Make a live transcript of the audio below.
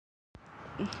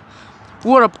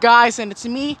What up, guys? And it's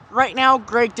me right now,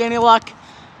 Greg Danieluk,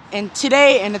 and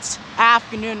it's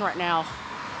afternoon right now,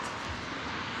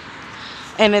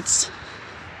 and it's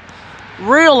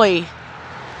really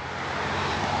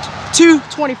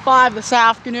 2:25 this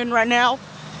afternoon right now,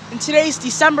 and today's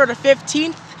December the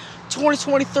 15th,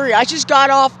 2023. I just got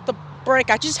off the break.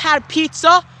 I just had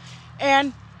pizza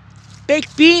and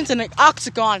baked beans and an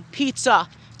Octagon pizza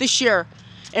this year,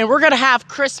 and we're gonna have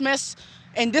Christmas.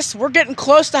 And we're getting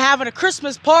close to having a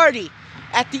Christmas party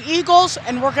at the Eagles,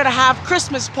 and we're gonna have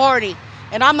Christmas party.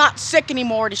 And I'm not sick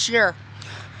anymore this year.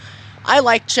 I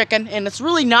like chicken, and it's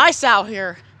really nice out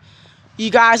here, you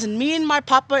guys. And me and my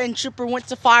papa and Chipper went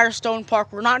to Firestone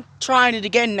Park. We're not trying it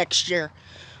again next year.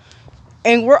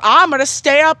 And I'm gonna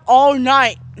stay up all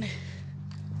night,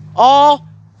 all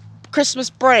Christmas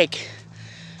break.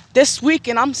 This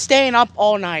weekend I'm staying up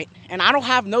all night, and I don't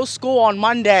have no school on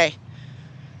Monday.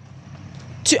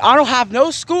 I don't have no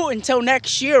school until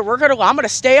next year. I'm gonna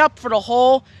stay up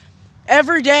for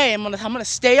every day. I'm gonna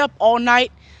stay up all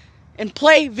night and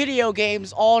play video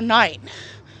games all night,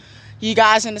 you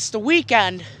guys. And it's the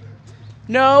weekend,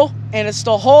 and it's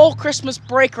the whole Christmas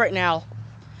break right now.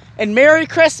 And Merry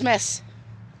Christmas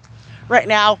right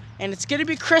now. And it's gonna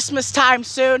be Christmas time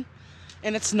soon,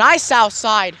 and it's nice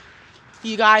outside,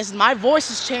 you guys. And my voice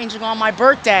is changing on my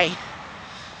birthday,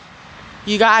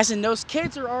 you guys, and those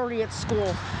kids are already at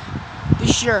school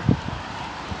this year.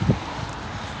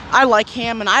 I like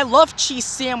ham, and I love cheese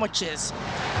sandwiches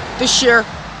this year.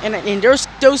 And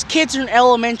those kids are in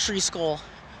elementary school.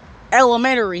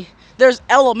 There's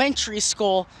elementary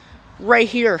school right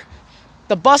here.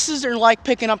 The buses are like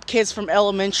picking up kids from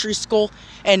elementary school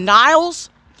in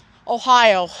Niles,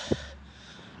 Ohio.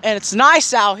 And it's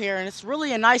nice out here, and it's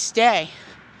really a nice day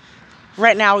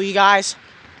right now, you guys.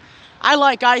 I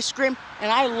like ice cream,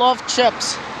 and I love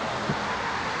chips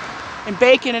and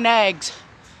bacon and eggs,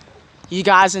 you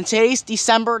guys. And today's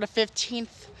December the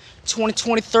 15th,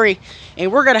 2023,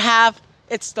 and we're gonna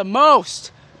it's the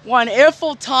most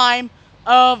wonderful time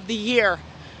of the year,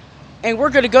 and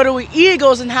we're gonna go to the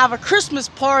Eagles and have a Christmas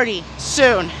party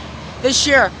soon this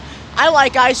year. I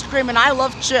like ice cream, and I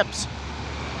love chips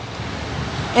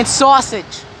and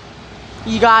sausage,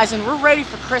 you guys, and we're ready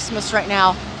for Christmas right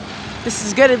now. This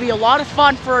is gonna be a lot of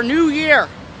fun for a new year,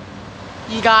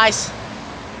 you guys.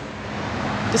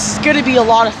 This is gonna be a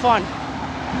lot of fun.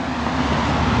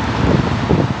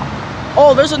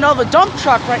 Oh, there's another dump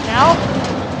truck right now.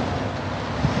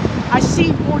 I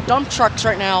see more dump trucks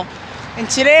right now. And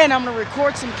today, I'm gonna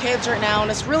record some kids right now,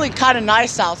 and it's really kind of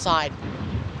nice outside,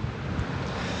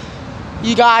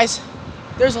 you guys.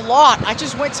 There's a lot. I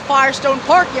just went to Firestone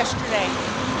Park yesterday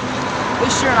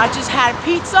this year, and I just had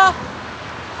pizza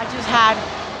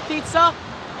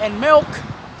and milk.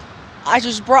 I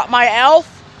just brought my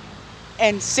elf,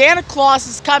 and Santa Claus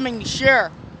is coming this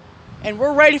year. And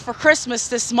we're ready for Christmas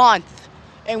this month.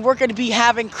 And we're going to be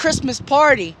having Christmas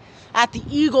party at the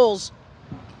Eagles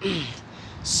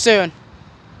soon.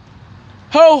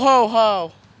 Ho, ho,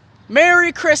 ho.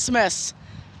 Merry Christmas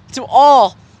to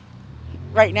all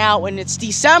right now. And it's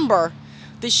December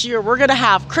this year. We're going to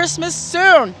have Christmas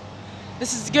soon.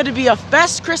 This is going to be a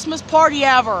best Christmas party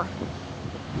ever.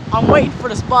 I'm waiting for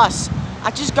this bus.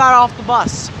 I just got off the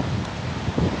bus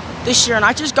this year, and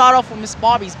I just got off with Miss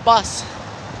Bobby's bus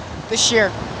this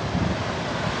year.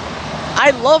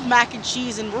 I love mac and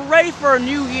cheese, and we're ready for a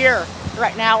new year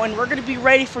right now, and we're going to be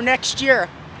ready for next year,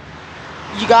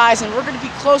 you guys. And we're going to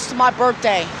be close to my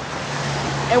birthday,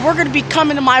 and we're going to be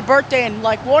coming to my birthday in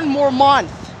like one more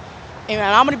month, and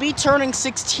I'm going to be turning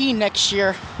 16 next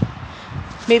year.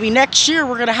 Maybe next year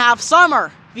we're going to have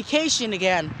summer vacation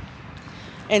again,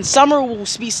 and summer will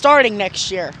be starting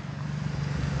next year.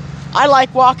 I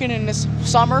like walking in this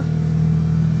summer,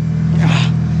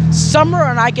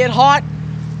 and I get hot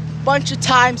a bunch of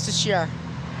times this year.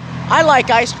 I like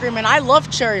ice cream, and I love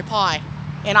cherry pie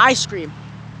and ice cream.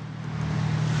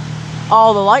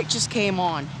 Oh, the light just came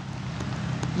on.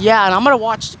 Yeah, and I'm going to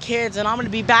watch the kids, and I'm going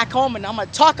to be back home, and I'm going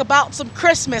to talk about some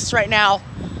Christmas right now.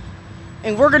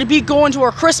 And we're going to be going to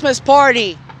our Christmas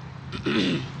party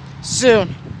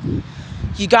soon.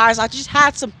 You guys, I just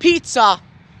had some pizza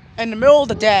in the middle of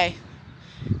the day.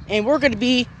 And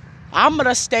I'm going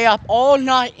to stay up all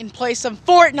night and play some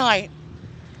Fortnite.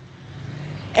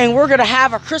 And we're going to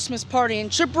have a Christmas party.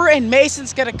 And Chipper and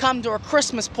Mason's going to come to our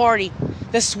Christmas party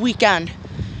this weekend.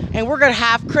 And we're going to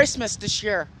have Christmas this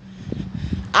year.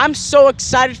 I'm so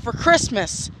excited for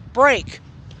Christmas break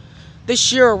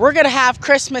this year. We're going to have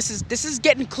Christmas. This is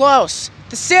getting close.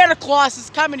 The Santa Claus is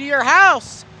coming to your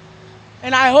house.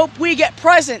 And I hope we get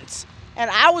presents. And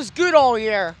I was good all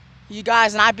year, You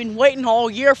guys, and I've been waiting all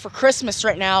year for Christmas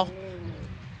right now.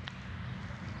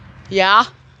 Yeah?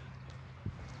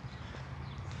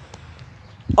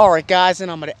 Alright guys, and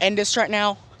I'm going to end this right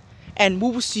now. And we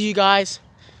will see you guys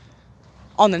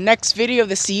on the next video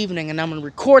this evening. And I'm going to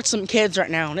record some kids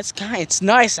right now. And it's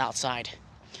nice outside.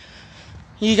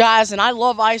 You guys, and I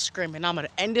love ice cream. And I'm going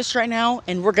to end this right now.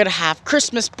 And we're going to have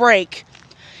Christmas break.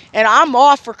 And I'm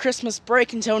off for Christmas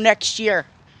break until next year.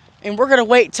 And we're going to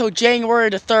wait till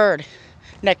January the 3rd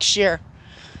next year.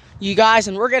 You guys,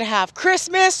 and we're going to have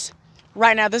Christmas.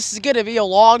 Right now, this is going to be a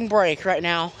long break right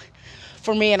now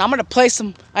for me. And I'm going to play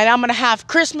some, and I'm going to have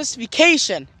Christmas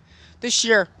vacation this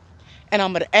year. And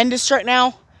I'm going to end this right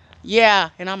now. Yeah,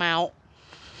 and I'm out.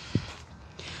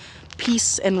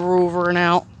 Peace, and we're over and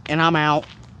out. And I'm out.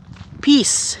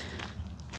 Peace.